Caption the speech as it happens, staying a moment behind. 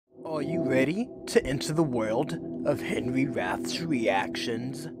Are you ready to enter the world of Henry Rath's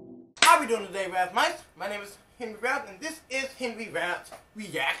reactions? How we doing today, Rath Mice? My name is Henry Rath, and this is Henry Rath's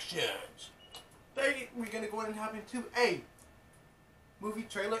Reactions. Today, we're going to go ahead and hop into a movie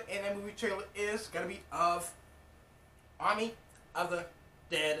trailer, and that movie trailer is going to be of Army of the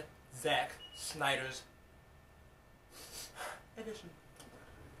Dead, Zack Snyder's edition.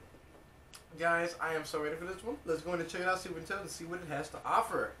 Guys, I am so ready for this one. Let's go in and check it out, see what it tells, and see what it has to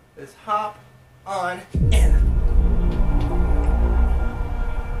offer. Let's hop on in.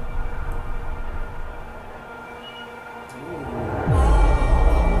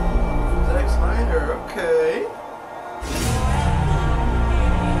 Zack Snyder, okay.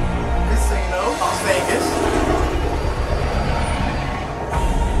 Casino, Las Vegas.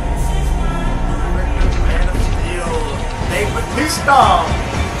 Man of Steel, Dave Bautista.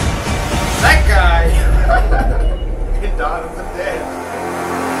 That guy in Dawn of the Dead.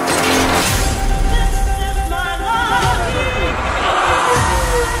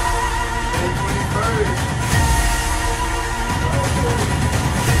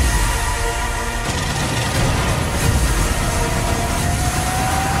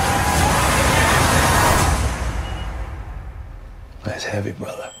 That's heavy,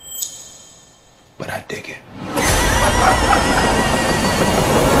 brother. But I dig it.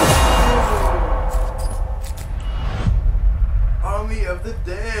 Army of the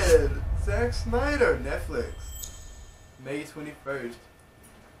Dead, Zack Snyder, Netflix, May 21st.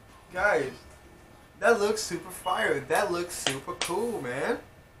 Guys, that looks super fire. That looks super cool, man.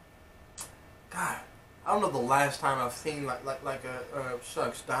 God, I don't know the last time I've seen like a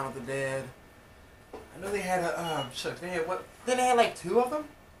shucks, Dawn of the Dead. I know they had a shucks. They had what? Then they had like 2 of them.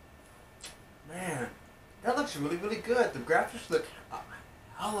 Man, that looks really good. The graphics look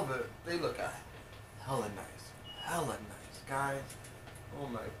hell of it. They look hella nice, guys. Oh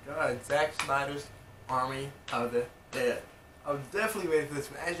my God, Zack Snyder's Army of the Dead. I'm definitely waiting for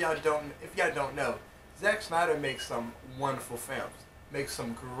this one. As y'all if y'all don't know, Zack Snyder makes some wonderful films, makes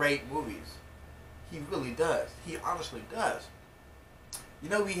some great movies. He really does. He honestly does. You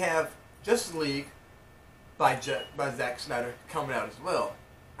know, we have Justice League by Zack Snyder coming out as well.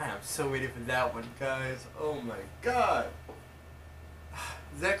 I am so ready for that one, guys. Oh my God.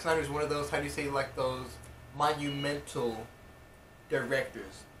 Zack Snyder is one of those, how do you say, like those monumental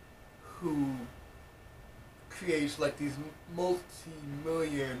directors who creates like these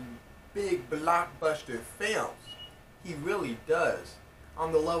multi-million big blockbuster films. He really does.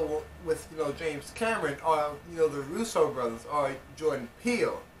 On the level with, you know, James Cameron or, you know, the Russo brothers or Jordan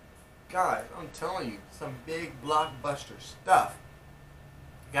Peele. Guys, I'm telling you, some big blockbuster stuff.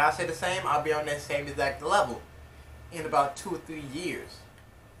 Guys say the same, I'll be on that same exact level in about 2 or 3 years.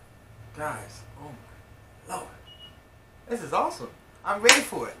 Guys, oh my Lord. This is awesome. I'm ready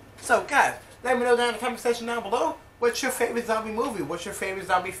for it. So guys, let me know down in the comment section down below, what's your favorite zombie movie? What's your favorite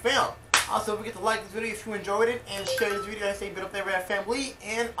zombie film? Also, don't forget to like this video if you enjoyed it, and share this video and say bit up there with our family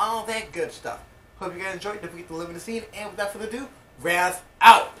and all that good stuff. Hope you guys enjoyed. Don't forget to live in the scene, and without further ado, Wrath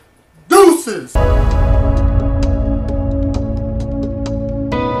out. Deuces!